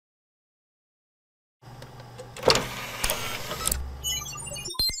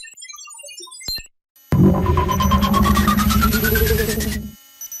Hello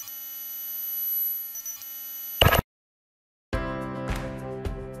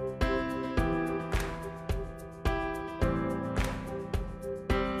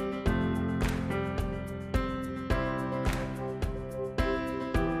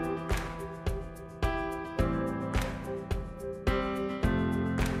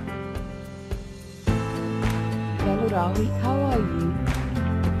Rahul, how are you?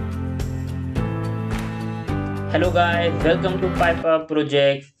 Hello guys, welcome to Pypower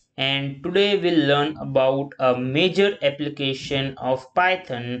projects, and today we'll learn about a major application of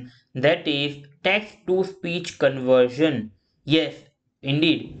Python, that is text to speech conversion. Yes,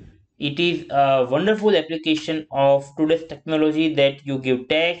 indeed. It is a wonderful application of today's technology that you give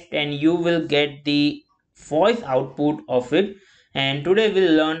text and you will get the voice output of it. And today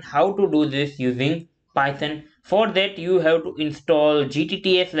we'll learn how to do this using Python. For that you have to install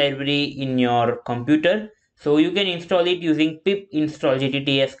GTTS library in your computer, so you can install it using pip install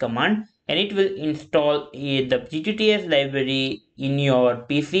gtts command, and it will install the gtts library in your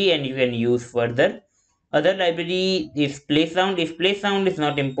PC and you can use further. Other library is playsound. If playsound is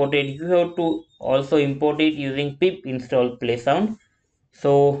not imported, you have to also import it using pip install playsound.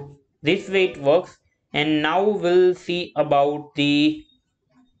 So this way it works. And now we'll see about the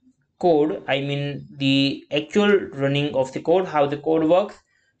code, I mean the actual running of the code, how the code works.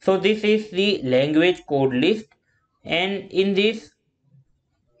 So this is the language code list, and in this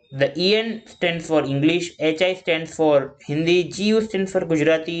the en stands for english, hi stands for hindi, gu stands for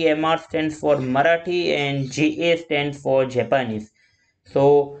gujarati, mr stands for marathi, and ja stands for japanese.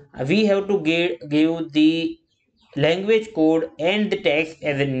 So we have to give the language code and the text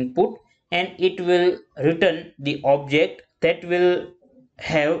as an input, and it will return the object that will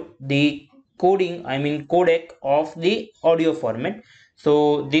have the coding, I mean codec of the audio format.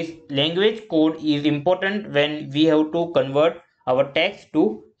 So this language code is important when we have to convert our text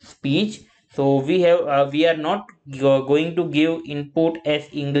to speech. So we are not going to give input as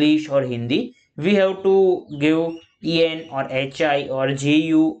english or hindi. We have to give en or hi or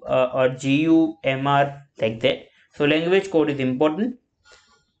ju or gu mr, like that. So language code is important.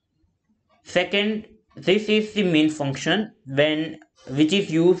 Second, this is the main function when which is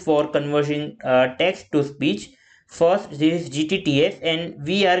used for converting text to speech. First, this is GTTS, and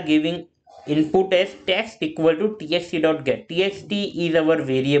we are giving input as text equal to txt.get. Txt is our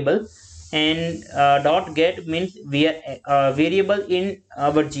variable, and .get means we are variable in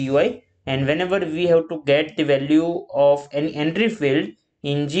our GUI. And whenever we have to get the value of any entry field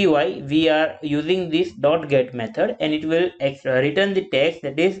in GUI, we are using this .get method, and it will return the text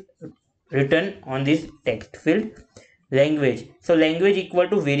that is written on this text field. Language, so language equal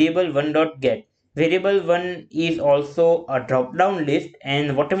to variable1 dot get. Variable1 is also a drop down list,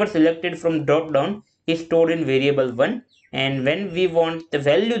 and whatever selected from drop down is stored in variable1. And when we want the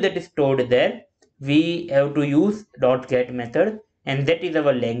value that is stored there, we have to use dot get method, and that is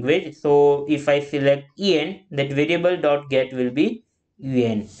our language. So if I select en, that variable dot get will be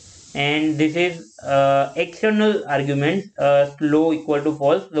en. And this is external argument, slow equal to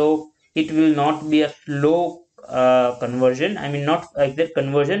false. So it will not be a slow conversion, I mean not exact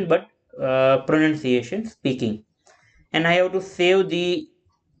conversion, but pronunciation speaking. And I have to save the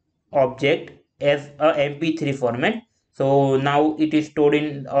object as a mp3 format. So now it is stored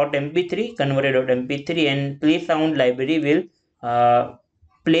in .mp3, converted.mp3, and play sound library will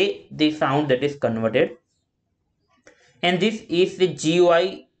play the sound that is converted. And this is the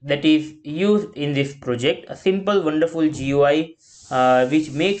GUI that is used in this project, a simple wonderful GUI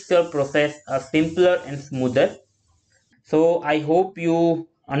which makes your process simpler and smoother. So I hope you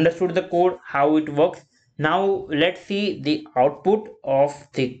understood the code, how it works. Now let's see the output of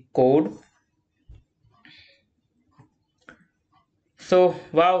the code. So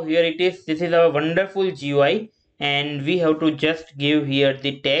wow, here it is. This is a wonderful GUI, and we have to just give here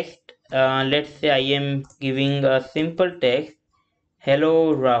the text. Let's say I am giving a simple text.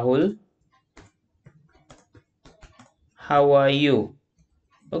 Hello Rahul, how are you?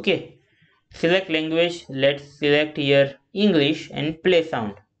 Okay, select language. Let's select here English and play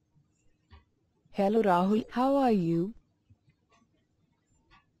sound. Hello Rahul, how are you?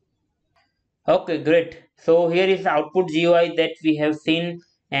 Okay, great. So here is the output GUI that we have seen,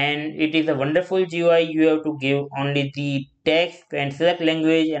 and it is a wonderful GUI. You have to give only the text and select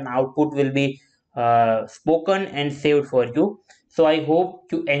language, and output will be spoken and saved for you. So I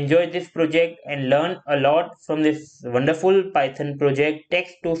hope you enjoy this project and learn a lot from this wonderful Python project,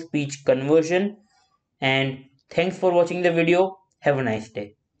 text to speech conversion. And thanks for watching the video. Have a nice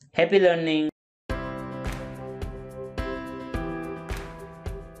day. Happy learning.